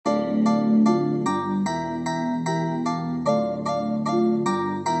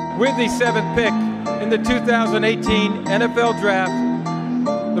With the seventh pick in the 2018 NFL Draft,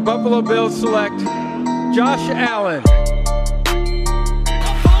 the Buffalo Bills select Josh Allen.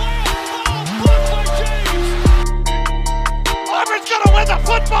 Auburn's gonna win the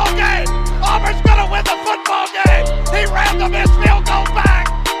football game! Auburn's gonna win the football game! He ran the missed field goal back!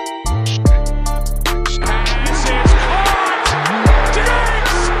 Pass is caught!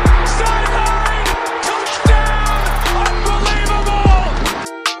 Diggs! Sideline! Touchdown! Unbelievable!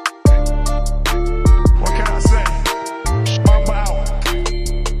 What can I say?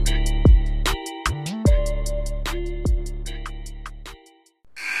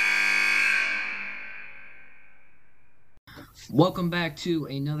 Welcome back to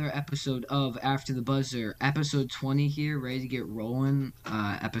another episode of After the Buzzer, episode 20 here, ready to get rolling.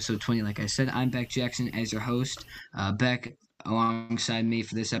 Episode 20, like I said, I'm Beck Jackson as your host. Beck, alongside me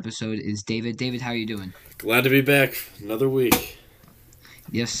for this episode is David. David, how are you doing? Glad to be back. Another week.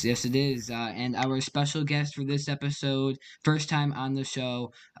 Yes, it is. And our special guest for this episode, first time on the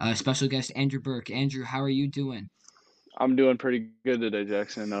show, special guest Andrew Burke. Andrew, how are you doing? I'm doing pretty good today,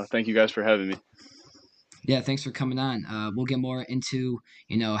 Jackson. Thank you guys for having me. Yeah, thanks for coming on. We'll get more into,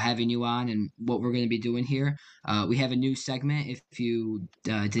 having you on and what we're going to be doing here. We have a new segment. If you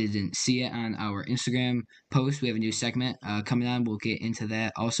didn't see it on our Instagram post, we have a new segment coming on. We'll get into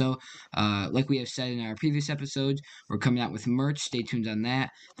that also. Like we have said in our previous episodes, we're coming out with merch. Stay tuned on that.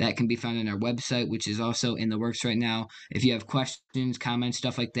 That can be found on our website, which is also in the works right now. If you have questions, comments,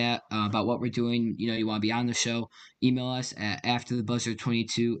 stuff like that about what we're doing, you want to be on the show, email us at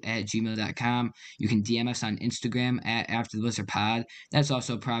afterthebuzzer22@gmail.com. You can DM us on Instagram at After the Buzzer Pod. That's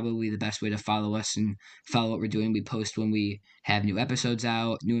also probably the best way to follow us and follow what we're doing. We post when we have new episodes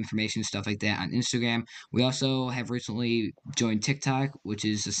out, new information, stuff like that on Instagram. We also have recently joined TikTok, which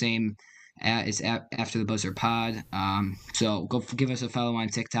is the same it's After the Buzzer Pod. So go give us a follow on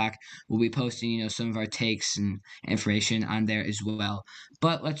TikTok. We'll be posting, some of our takes and information on there as well.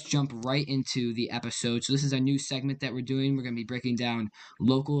 But let's jump right into the episode. So this is a new segment that we're doing. We're going to be breaking down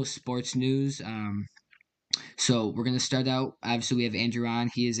local sports news. So we're going to start out. Obviously, we have Andrew on.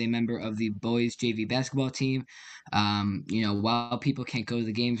 He is a member of the boys JV basketball team. While people can't go to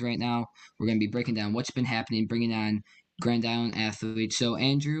the games right now, we're going to be breaking down what's been happening, bringing on Grand Island athletes. So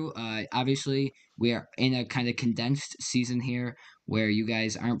Andrew, obviously, we are in a kind of condensed season here where you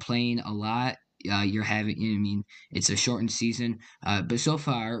guys aren't playing a lot. You're having, it's a shortened season. But so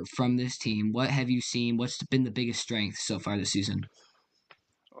far from this team, what have you seen? What's been the biggest strength so far this season?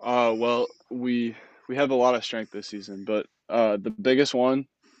 Well, we have a lot of strength this season, but the biggest one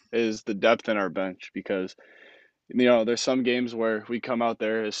is the depth in our bench because there's some games where we come out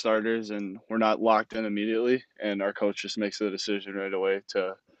there as starters and we're not locked in immediately, and our coach just makes the decision right away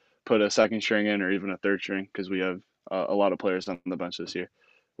to put a second string in or even a third string because we have a lot of players on the bench this year,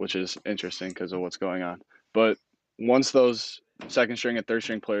 which is interesting because of what's going on. But once those second string and third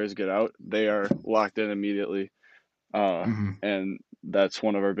string players get out, they are locked in immediately, and that's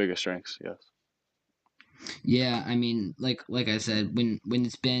one of our biggest strengths. Yes. Yeah, like I said, when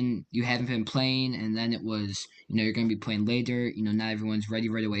it's been you haven't been playing, and then it was you're going to be playing later. Not everyone's ready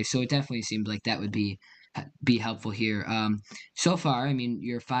right away, so it definitely seems like that would be helpful here. So far,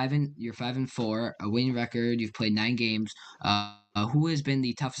 you're 5-4, a winning record. You've played 9 games. Who has been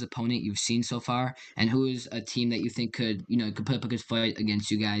the toughest opponent you've seen so far, and who is a team that you think could put up a good fight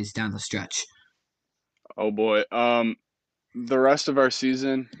against you guys down the stretch? Oh boy. The rest of our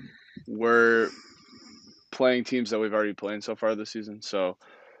season, we're playing teams that we've already played so far this season. So,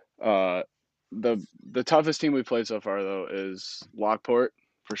 the toughest team we've played so far though is Lockport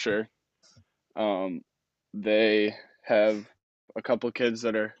for sure. They have a couple of kids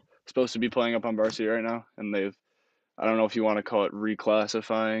that are supposed to be playing up on varsity right now, and I don't know if you want to call it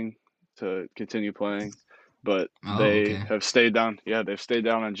reclassifying to continue playing, but they Okay. have stayed down. Yeah, they've stayed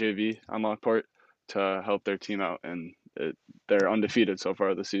down on JV on Lockport to help their team out, and they're undefeated so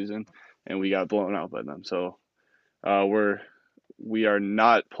far this season, and we got blown out by them. So we are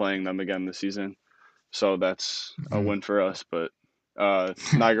not playing them again this season, so that's a win for us. But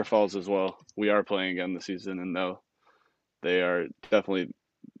Niagara Falls as well, we are playing again this season, and they are definitely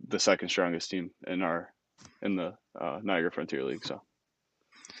the second strongest team in the Niagara Frontier League. So.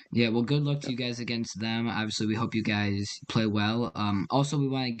 Yeah, well, good luck to you guys against them. Obviously, we hope you guys play well. Also, we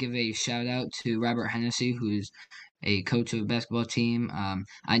want to give a shout out to Robert Hennessy, who's a coach of a basketball team. On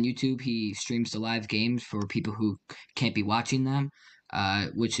YouTube, he streams the live games for people who can't be watching them.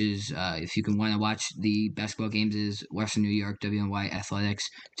 which is if you can want to watch the basketball games, is Western New York WNY Athletics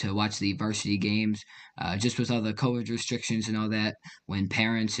to watch the varsity games. Just with all the COVID restrictions and all that, when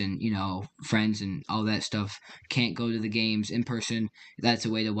parents and friends and all that stuff can't go to the games in person, that's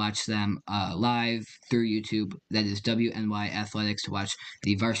a way to watch them live through YouTube. That is WNY Athletics to watch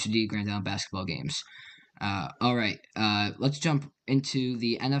the varsity Grand Island basketball games. All right, let's jump into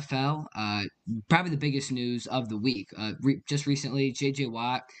the NFL. Probably the biggest news of the week. Just recently, J.J.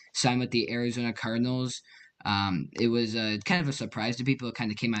 Watt signed with the Arizona Cardinals. It was kind of a surprise to people. It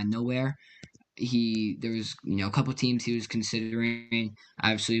kind of came out of nowhere. There was a couple teams he was considering.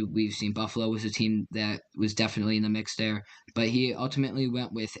 Obviously, we've seen Buffalo was a team that was definitely in the mix there, but he ultimately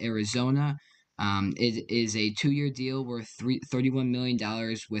went with Arizona. It is a 2-year deal worth $31 million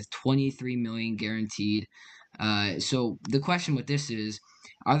with $23 million guaranteed. So the question with this is,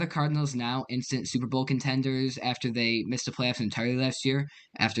 are the Cardinals now instant Super Bowl contenders after they missed the playoffs entirely last year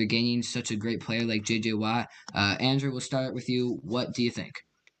after gaining such a great player like J.J. Watt? Andrew, we'll start with you. What do you think?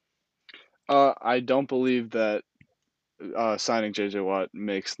 I don't believe that signing JJ Watt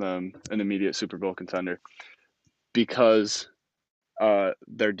makes them an immediate Super Bowl contender because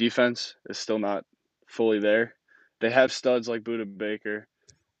their defense is still not fully there. They have studs like Buda Baker,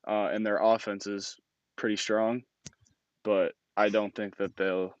 and their offense is pretty strong, but I don't think that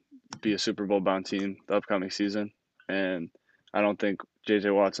they'll be a Super Bowl bound team the upcoming season. And I don't think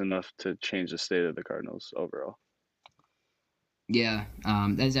JJ Watt's enough to change the state of the Cardinals overall. Yeah,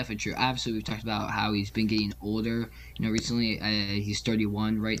 that's definitely true. Obviously, we've talked about how he's been getting older. Recently he's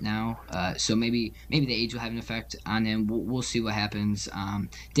 31 right now. So maybe the age will have an effect on him. We'll see what happens.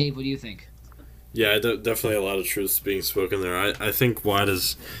 Dave, what do you think? Yeah, definitely a lot of truth being spoken there. I think Watt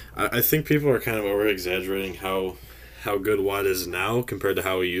is. I think people are kind of over exaggerating how good Watt is now compared to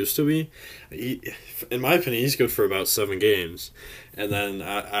how he used to be. In my opinion, he's good for about 7 games, and then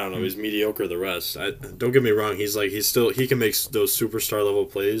I don't know, he's mediocre the rest. Don't get me wrong, he can make those superstar level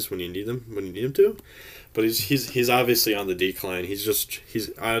plays when you need him to, but he's obviously on the decline. He's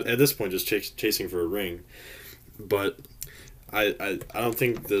at this point just chasing for a ring, but. I don't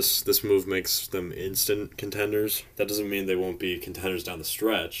think this move makes them instant contenders. That doesn't mean they won't be contenders down the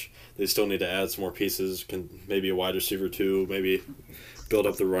stretch. They still need to add some more pieces. Maybe a wide receiver too. Maybe build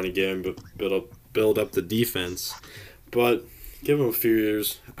up the running game, but build up the defense. But give them a few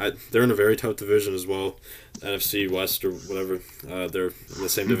years. They're in a very tough division as well, NFC West or whatever. They're in the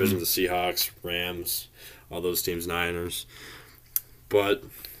same division as the Seahawks, Rams, all those teams, Niners. But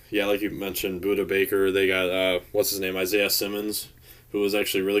yeah, like you mentioned, Buda Baker. They got what's his name, Isaiah Simmons, who was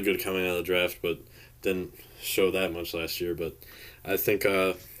actually really good coming out of the draft, but didn't show that much last year. But I think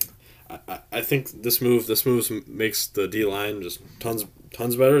I think this move makes the D line just tons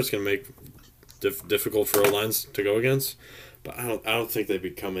better. It's gonna make difficult for O lines to go against, but I don't think they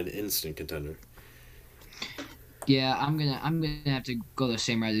become an instant contender. Yeah, I'm gonna have to go the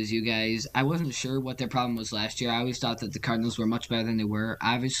same route as you guys. I wasn't sure what their problem was last year. I always thought that the Cardinals were much better than they were.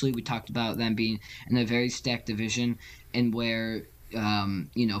 Obviously, we talked about them being in a very stacked division and where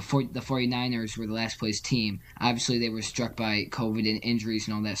for the 49ers were the last place team. Obviously, they were struck by COVID and injuries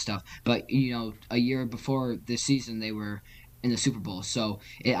and all that stuff. But a year before this season, they were in the Super Bowl. So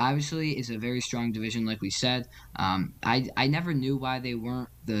it obviously is a very strong division, like we said. I never knew why they weren't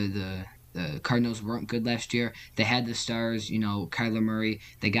the Cardinals weren't good last year. They had the stars, Kyler Murray.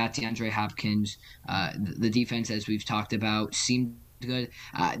 They got DeAndre Hopkins. The defense, as we've talked about, seemed good.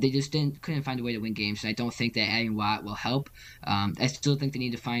 They just couldn't find a way to win games, and I don't think that adding Watt will help. I still think they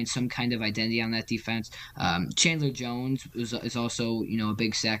need to find some kind of identity on that defense. Chandler Jones is also a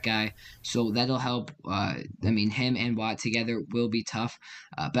big sack guy, so that'll help. Him and Watt together will be tough,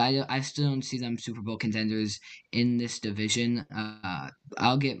 but I still don't see them Super Bowl contenders in this division.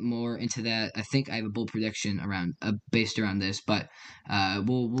 I'll get more into that. I think I have a bold prediction based around this, but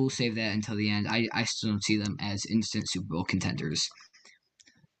we'll save that until the end. I still don't see them as instant Super Bowl contenders.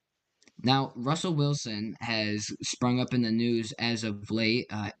 Now, Russell Wilson has sprung up in the news as of late.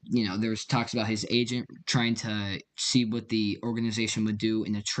 There's talks about his agent trying to see what the organization would do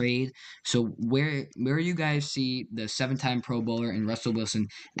in a trade. So, where you guys see the 7-time Pro Bowler and Russell Wilson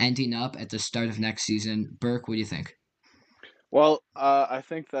ending up at the start of next season? Burke, what do you think? Well, I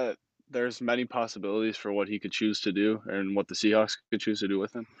think that there's many possibilities for what he could choose to do and what the Seahawks could choose to do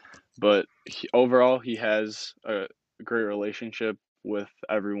with him. But overall, he has a great relationship with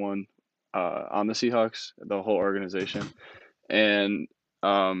everyone on the Seahawks, the whole organization. And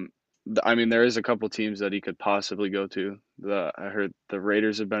there is a couple teams that he could possibly go to. I heard the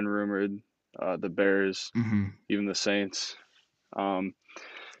Raiders have been rumored, the Bears, Mm-hmm. even the Saints.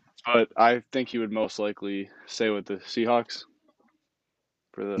 But I think he would most likely stay with the Seahawks.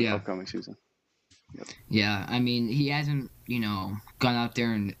 for the Yeah. upcoming season. Yep. Yeah, I mean, he hasn't, gone out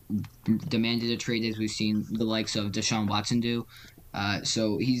there and demanded a trade as we've seen the likes of Deshaun Watson do.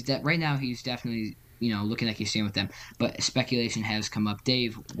 So right now he's definitely, looking like he's staying with them. But speculation has come up.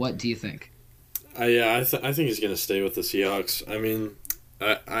 Dave, what do you think? I think he's gonna stay with the Seahawks. I mean,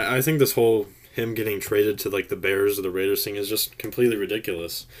 I think this whole him getting traded to like the Bears or the Raiders thing is just completely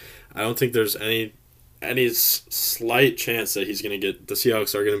ridiculous. I don't think there's any slight chance that he's gonna get the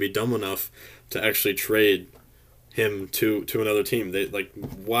Seahawks are gonna be dumb enough to actually trade him to another team. They like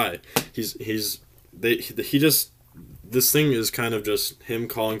why he just this thing is kind of just him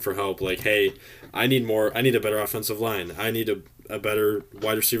calling for help. Like, hey, I need a better offensive line. I need a better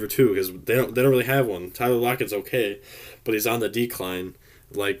wide receiver too because they don't really have one. Tyler Lockett's okay, but he's on the decline.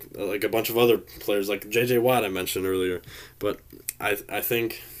 Like a bunch of other players, like J.J. Watt I mentioned earlier. But I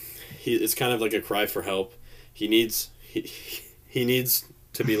think it's kind of like a cry for help. He needs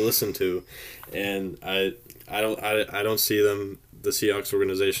to be listened to, and I don't see the Seahawks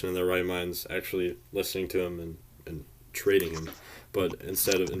organization in their right minds actually listening to him and trading him, but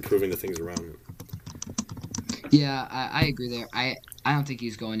instead of improving the things around him. Yeah, I agree there. I don't think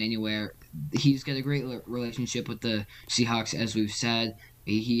he's going anywhere. He's got a great relationship with the Seahawks, as we've said.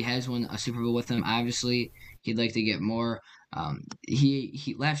 He has won a Super Bowl with them. Obviously, he'd like to get more.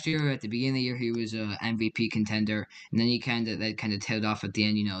 He last year at the beginning of the year he was a MVP contender, and then that kind of tailed off at the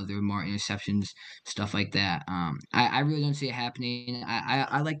end. There were more interceptions, stuff like that. I really don't see it happening.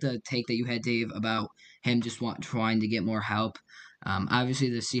 I like the take that you had, Dave, about him just trying to get more help. Obviously,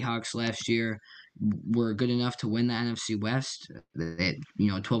 the Seahawks last year were good enough to win the NFC West.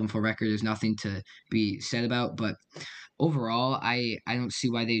 12-4 record is nothing to be said about, but overall, I don't see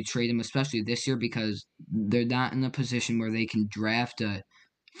why they trade him, especially this year, because they're not in a position where they can draft a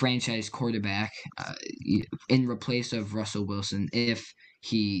franchise quarterback in replace of Russell Wilson if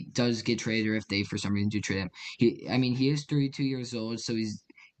he does get traded or if they for some reason do trade him. He is 32 years old, so he's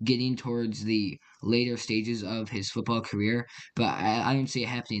getting towards the later stages of his football career, but I don't see it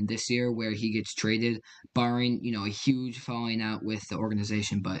happening this year where he gets traded, barring a huge falling out with the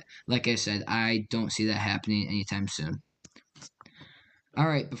organization. But like I said, I don't see that happening anytime soon. All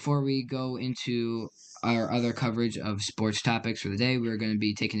right, before we go into our other coverage of sports topics for the day, we're going to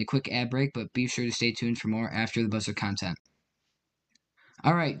be taking a quick ad break, but be sure to stay tuned for more after the buzzer content.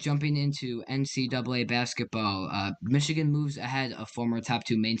 All right, jumping into NCAA basketball. Michigan moves ahead of former top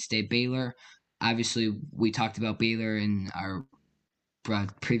 2 mainstay Baylor. Obviously, we talked about Baylor in our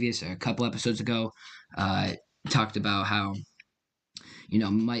previous a couple episodes ago. Talked about how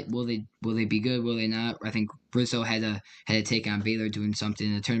will they be good? Will they not? I think Rizzo had a take on Baylor doing something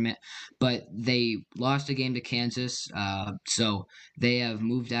in the tournament, but they lost a game to Kansas, so they have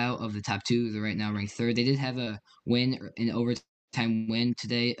moved out of the top 2. They're right now ranked 3rd. They did have a win, an overtime win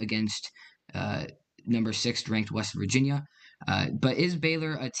today against number 6 ranked West Virginia. But is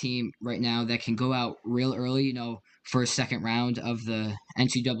Baylor a team right now that can go out real early, for a second round of the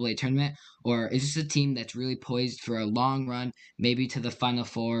NCAA tournament, or is this a team that's really poised for a long run, maybe to the Final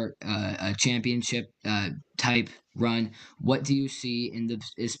Four, a championship type run? What do you see in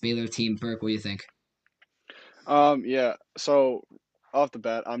this Baylor team, Burke? What do you think? Yeah. So off the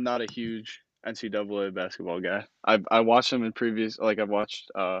bat, I'm not a huge NCAA basketball guy. I watched them in previous, like I've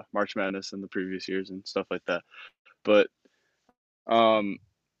watched March Madness in the previous years and stuff like that. But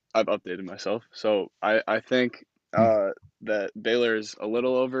I've updated myself. So I think that Baylor is a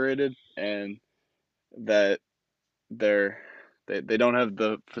little overrated and that they don't have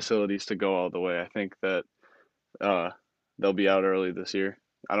the facilities to go all the way. I think that they'll be out early this year.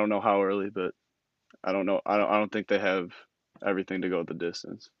 I don't know how early, but I don't know. I don't think they have everything to go the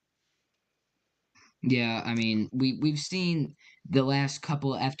distance. Yeah, we've seen the last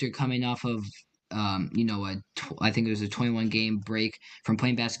couple after coming off of I think it was a 21 game break from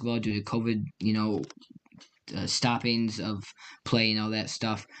playing basketball due to COVID, stoppings of play and all that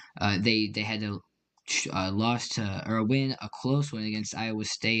stuff. They had a loss to or a win, a close win against Iowa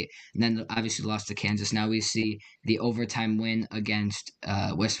State, and then obviously lost to Kansas. Now we see the overtime win against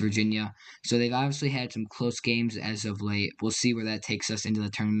West Virginia. So they've obviously had some close games as of late. We'll see where that takes us into the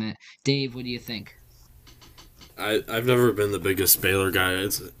tournament. Dave, what do you think? I've never been the biggest Baylor guy.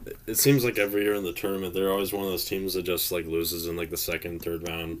 It seems like every year in the tournament they're always one of those teams that just like loses in like the second, third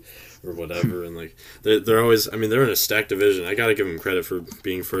round or whatever, and like they're always. They're in a stacked division. I gotta give them credit for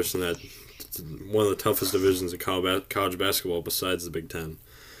being first in that one of the toughest divisions in college basketball besides the Big Ten.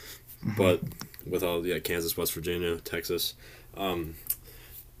 But with all Kansas, West Virginia, Texas,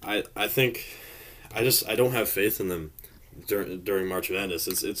 I think I don't have faith in them during March Madness.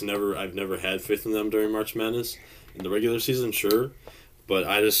 I've never had faith in them during March Madness. In the regular season, sure, but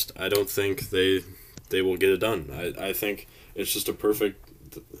I don't think they will get it done. I think it's just a perfect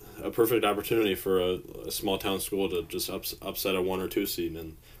opportunity for a small town school to just upset a 1 or 2 seed,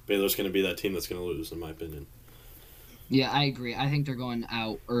 and Baylor's going to be that team that's going to lose, in my opinion. Yeah, I agree. I think they're going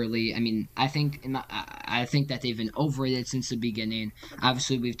out early. I mean, I think that they've been overrated since the beginning.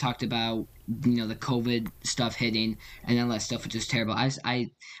 Obviously, we've talked about the COVID stuff hitting, and all that stuff was just terrible. I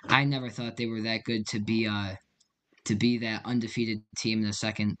never thought they were that good to be that undefeated team in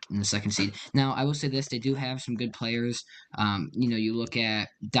the second seed. Now, I will say this: they do have some good players. You look at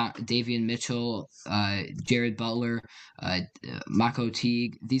Davian Mitchell, Jared Butler, Mako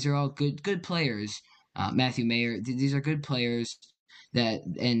Teague. These are all good players. Matthew Mayer. These are good players. That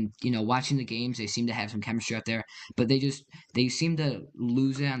and watching the games, they seem to have some chemistry out there, but they seem to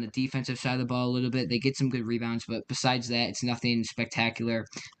lose it on the defensive side of the ball a little bit. They get some good rebounds, but besides that, it's nothing spectacular.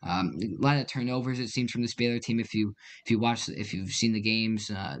 A lot of turnovers it seems from this Baylor team. If you've seen the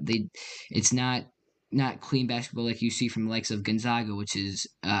games, it's not clean basketball like you see from the likes of Gonzaga, which is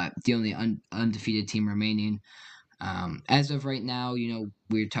the only undefeated team remaining. As of right now,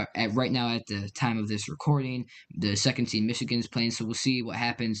 right now at the time of this recording, the second seed Michigan's playing, so we'll see what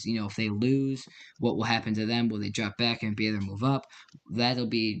happens. If they lose, what will happen to them? Will they drop back and be able to move up? That'll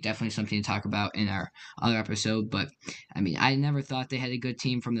be definitely something to talk about in our other episode. But I mean, I never thought they had a good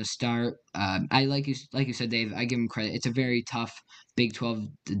team from the start. I like you said, Dave. I give them credit. It's a very tough Big 12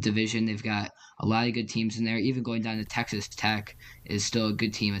 division. They've got a lot of good teams in there. Even going down to Texas Tech is still a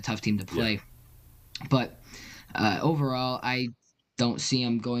good team, a tough team to play. Yeah. But overall, I don't see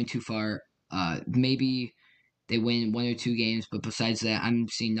them going too far. Maybe they win 1 or 2 games, but besides that, I'm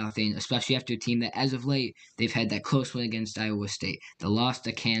seeing nothing, especially after a team that, as of late, they've had that close win against Iowa State. The loss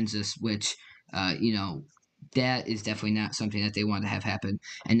to Kansas, which, that is definitely not something that they want to have happen.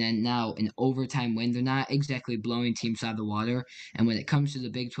 And then now an overtime win. They're not exactly blowing teams out of the water. And when it comes to the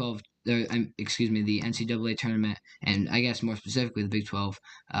Big 12, the NCAA tournament, and I guess more specifically the Big 12,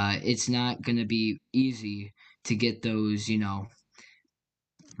 it's not going to be easy to get those,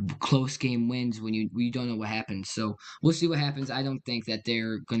 close game wins when you don't know what happens. So we'll see what happens. I don't think that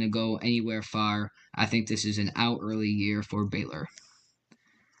they're going to go anywhere far. I think this is an out early year for Baylor.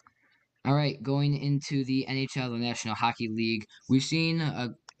 All right, going into the NHL, the National Hockey League, we've seen,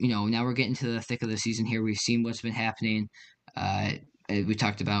 now we're getting to the thick of the season here. We've seen what's been happening. We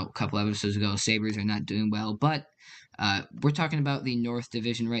talked about a couple episodes ago, Sabres are not doing well, but we're talking about the North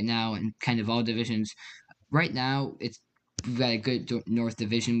Division right now and kind of all divisions. Right now, we've got a good North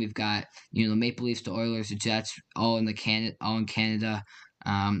Division. We've got the Maple Leafs, the Oilers, the Jets, all in Canada.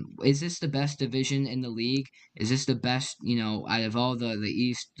 Is this the best division in the league? Is this the best out of all the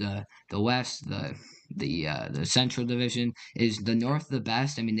East, the West, the Central Division? Is the North the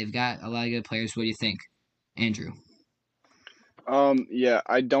best? I mean, they've got a lot of good players. What do you think, Andrew? Yeah,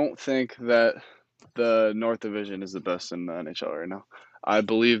 I don't think that the North Division is the best in the NHL right now. I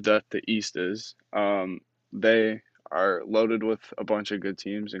believe that the East is. They are loaded with a bunch of good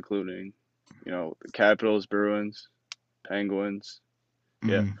teams, including, the Capitals, Bruins, Penguins.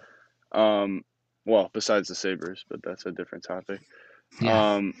 Yeah. Well, besides the Sabres, but that's a different topic.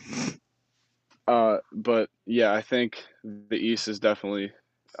 Yeah. But yeah, I think the East is definitely.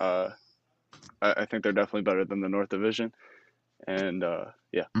 I think they're definitely better than the North Division, and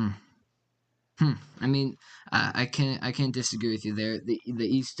yeah. I mean, I can't disagree with you there. The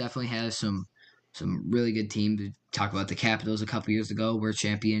East definitely has some really good teams. We talked about the Capitals a couple years ago. We're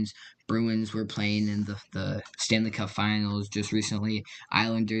champions. Bruins were playing in the Stanley Cup Finals just recently.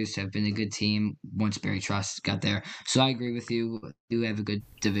 Islanders have been a good team once Barry Trotz got there. So I agree with you. We do have a good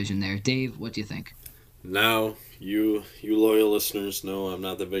division there. Dave, what do you think? Now, you loyal listeners know I'm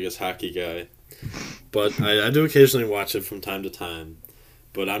not the biggest hockey guy, but I do occasionally watch it from time to time.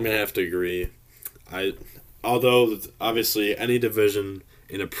 But I'm gonna have to agree. Although obviously any division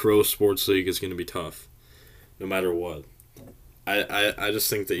in a pro sports league is going to be tough, no matter what. I just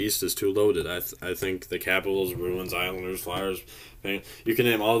think the East is too loaded. I think the Capitals, Bruins, Islanders, Flyers, you can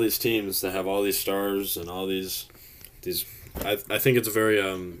name all these teams that have all these stars and all these. I think it's a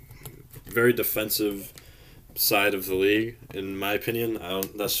very defensive side of the league, in my opinion.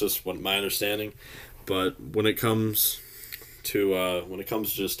 That's just what my understanding. But when it comes to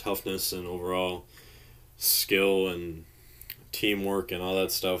just toughness and overall skill and teamwork and all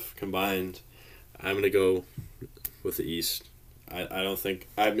that stuff combined, I'm gonna go with the East. I don't think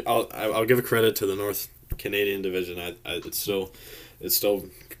I'll give a credit to the North Canadian division. It's still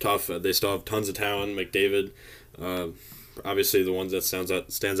tough. They still have tons of talent. McDavid, obviously the ones that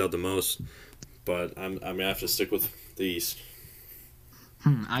stands out the most. But I'm gonna have to stick with the East.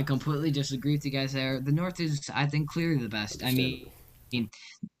 I completely disagree with you guys there. The North is, I think, clearly the best. I mean,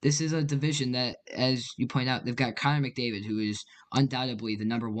 this is a division that, as you point out, they've got Connor McDavid, who is undoubtedly the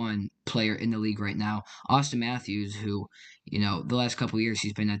number one player in the league right now. Austin Matthews, who, the last couple of years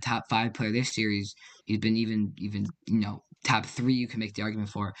he's been a top 5 player this series. He's been even top 3. You can make the argument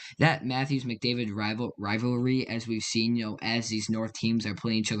for that Matthews McDavid rivalry, as we've seen. As these North teams are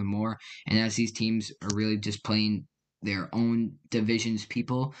playing each other more, and as these teams are really just playing their own divisions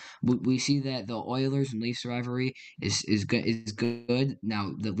people, we see that the Oilers and Leafs rivalry is good.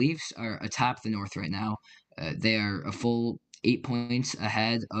 Now the Leafs are atop the North right now. They are a full 8 points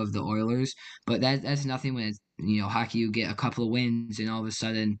ahead of the Oilers, but that's nothing when it's hockey. You get a couple of wins and all of a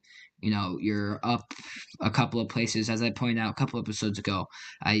sudden you're up a couple of places. As I pointed out a couple episodes ago,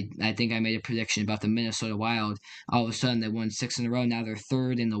 I think I made a prediction about the Minnesota Wild. All of a sudden they won 6 in a row. Now they're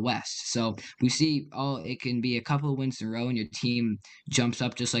third in the West. So we see it can be a couple of wins in a row and your team jumps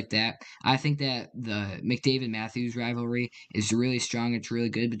up just like that. I think that the McDavid Matthews rivalry is really strong. It's really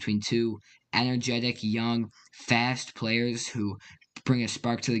good between two energetic, young, fast players who bring a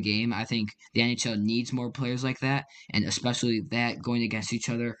spark to the game. I think the NHL needs more players like that, and especially that going against each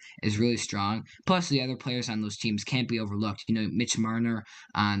other is really strong. Plus, the other players on those teams can't be overlooked. Mitch Marner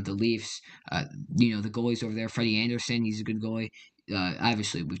on the Leafs. The goalies over there, Freddie Anderson, he's a good goalie.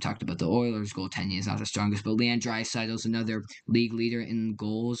 Obviously, we've talked about the Oilers' goaltending is not the strongest, but Leon Draisaitl's another league leader in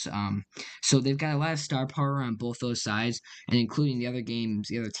goals. So they've got a lot of star power on both those sides, and including the other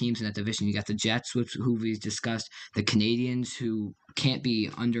teams in that division. You got the Jets, who we've discussed, the Canadians, who can't be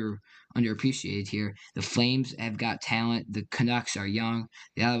underappreciated here. The Flames have got talent. The Canucks are young.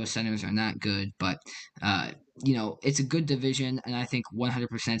 The Ottawa Senators are not good, but it's a good division, and I think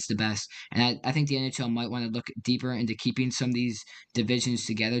 100% is the best. And I think the NHL might want to look deeper into keeping some of these divisions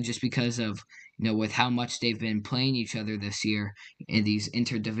together, just because of with how much they've been playing each other this year in these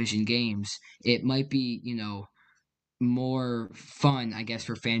interdivision games. It might be more fun, I guess,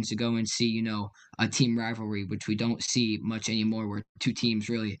 for fans to go and see, a team rivalry, which we don't see much anymore, where two teams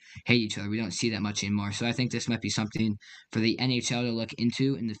really hate each other. We don't see that much anymore. So I think this might be something for the NHL to look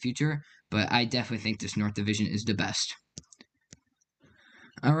into in the future, but I definitely think this North Division is the best.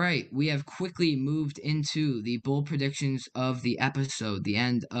 All right, we have quickly moved into the bold predictions of the episode, the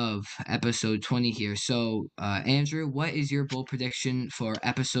end of episode 20 here. So, Andrew, what is your bold prediction for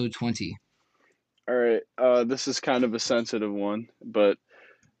episode 20? All right, this is kind of a sensitive one, but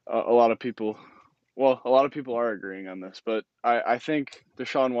a lot of people are agreeing on this. But I think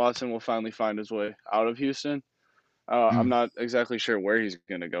Deshaun Watson will finally find his way out of Houston. I'm not exactly sure where he's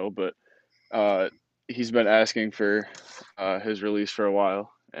going to go, but he's been asking for his release for a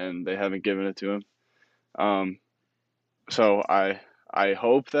while, and they haven't given it to him. So I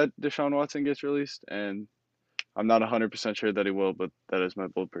hope that Deshaun Watson gets released, and I'm not 100% sure that he will, but that is my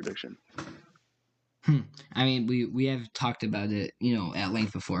bold prediction. I mean, we have talked about it, at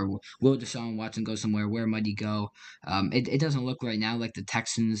length before. Will Deshaun Watson go somewhere? Where might he go? It doesn't look right now like the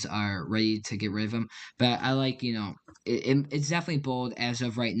Texans are ready to get rid of him. But I like, it's definitely bold as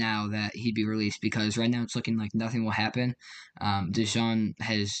of right now that he'd be released, because right now it's looking like nothing will happen. Deshaun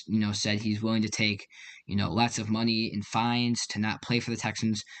has, said he's willing to take, lots of money in fines to not play for the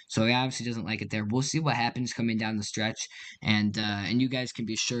Texans. So he obviously doesn't like it there. We'll see what happens coming down the stretch, and you guys can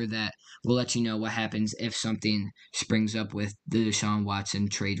be sure that we'll let you know what happens if something springs up with the Deshaun Watson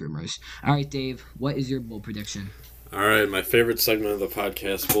trade rumors. All right, Dave, what is your bold prediction? All right, my favorite segment of the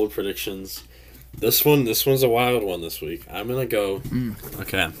podcast, bold predictions. This one's a wild one this week. I'm gonna go.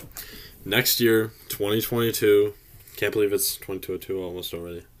 Okay, next year, 2022. Can't believe it's 2022 almost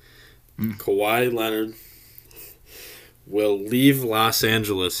already. Kawhi Leonard will leave Los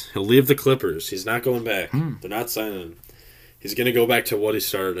Angeles. He'll leave the Clippers. He's not going back. They're not signing him. He's going to go back to what he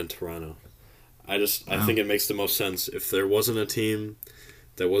started in Toronto. I think it makes the most sense. If there wasn't a team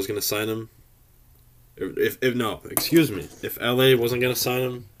that was going to sign him, if LA wasn't going to sign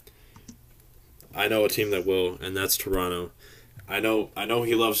him, I know a team that will, and that's Toronto. I know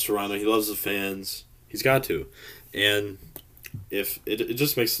he loves Toronto. He loves the fans. He's got to. And if it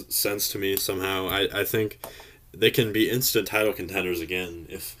just makes sense to me somehow. I think they can be instant title contenders again,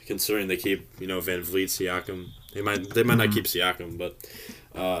 if considering they keep Van Vliet, Siakam. They might not keep Siakam, but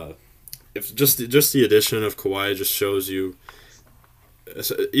if just the addition of Kawhi just shows you,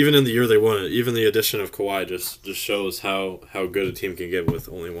 even in the year they won it, even the addition of Kawhi just shows how good a team can get with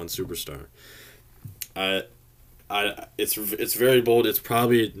only one superstar. It's very bold. It's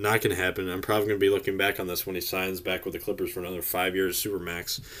probably not going to happen. I'm probably going to be looking back on this when he signs back with the Clippers for another 5 years,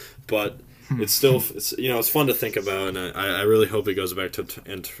 supermax. But it's still it's fun to think about, and I really hope he goes back to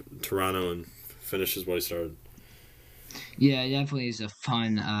Toronto and finishes what he started. Yeah, it definitely is a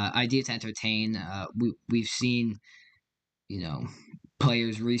fun idea to entertain. We've seen,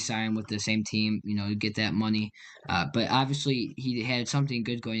 players re-sign with the same team, get that money. But obviously, he had something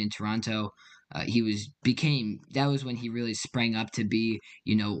good going in Toronto. That was when he really sprang up to be,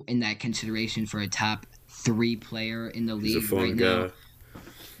 in that consideration for a top 3 player in the He's a league right fun now. guy.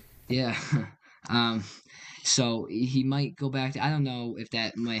 Yeah. um, so he might go back I don't know if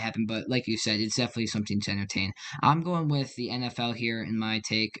that might happen, but like you said, it's definitely something to entertain. I'm going with the NFL here in my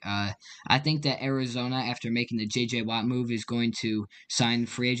take. I think that Arizona, after making the J.J. Watt move, is going to sign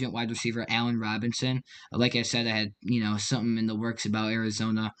free agent wide receiver Allen Robinson. Like I said, I had, something in the works about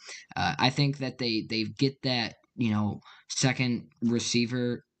Arizona. I think that they get that, second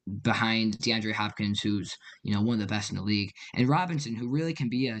receiver behind DeAndre Hopkins, who's, one of the best in the league. And Robinson, who really can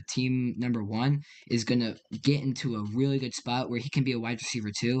be a team number one, is going to get into a really good spot where he can be a wide receiver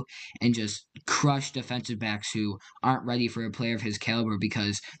too and just crush defensive backs who aren't ready for a player of his caliber,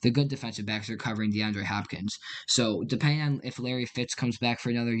 because the good defensive backs are covering DeAndre Hopkins. So depending on if Larry Fitz comes back for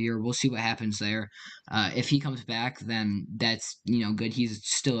another year, we'll see what happens there. If he comes back, then that's, good. He's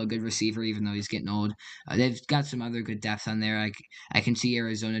still a good receiver even though he's getting old. They've got some other good depth on there. I can see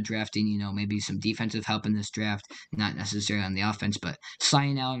Arizona drafting, maybe some defensive help in this draft, not necessarily on the offense, but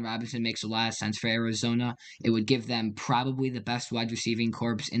signing Allen Robinson makes a lot of sense for Arizona. It would give them probably the best wide receiving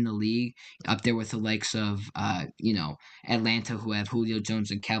corps in the league, up there with the likes of, Atlanta, who have Julio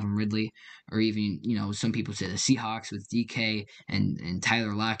Jones and Calvin Ridley, or even, some people say the Seahawks with DK and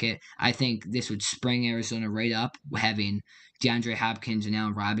Tyler Lockett. I think this would spring Arizona right up, having DeAndre Hopkins and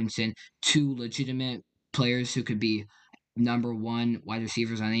Allen Robinson, 2 legitimate players who could be number 1 wide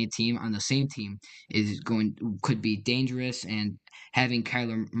receivers on any team on the same team could be dangerous, and having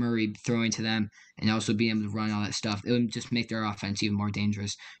Kyler Murray throwing to them and also being able to run all that stuff, it would just make their offense even more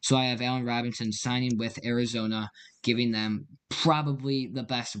dangerous. So I have Allen Robinson signing with Arizona, giving them probably the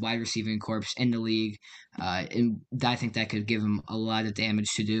best wide receiving corps in the league, and I think that could give them a lot of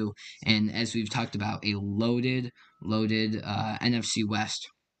damage to do. And as we've talked about, a loaded NFC West.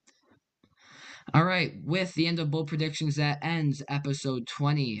 All right, with the end of bold predictions, that ends episode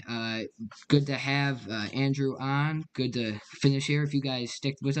 20. Good to have Andrew on. Good to finish here. If you guys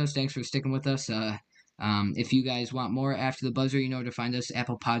stick with us, thanks for sticking with us. If you guys want more after the buzzer, you know where to find us: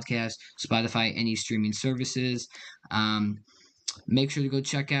 Apple Podcasts, Spotify, any streaming services. Make sure to go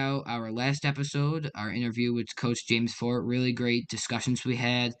check out our last episode, our interview with Coach James Fort. Really great discussions we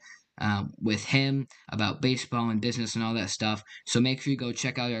had with him about baseball and business and all that stuff. So make sure you go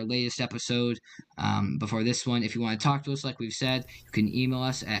check out our latest episode before this one. If you want to talk to us, like we've said, you can email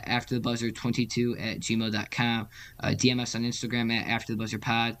us at afterthebuzzer22@gmail.com, DM us on Instagram at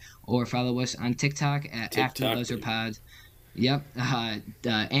afterthebuzzerpod, or follow us on TikTok at afterthebuzzerpod. Yep.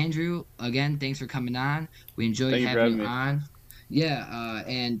 Andrew, again, thanks for coming on. We enjoyed having you on. Yeah,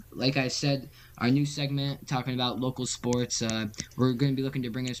 and like I said, our new segment talking about local sports, we're going to be looking to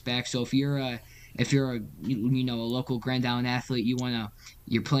bring us back. So if you're a local Grand Island athlete,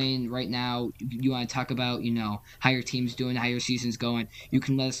 you're playing right now, you want to talk about, how your team's doing, how your season's going, you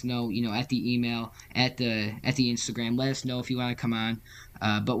can let us know, at the email, at the Instagram. Let us know if you want to come on.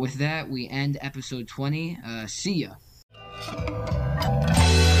 But with that, we end episode 20. See ya.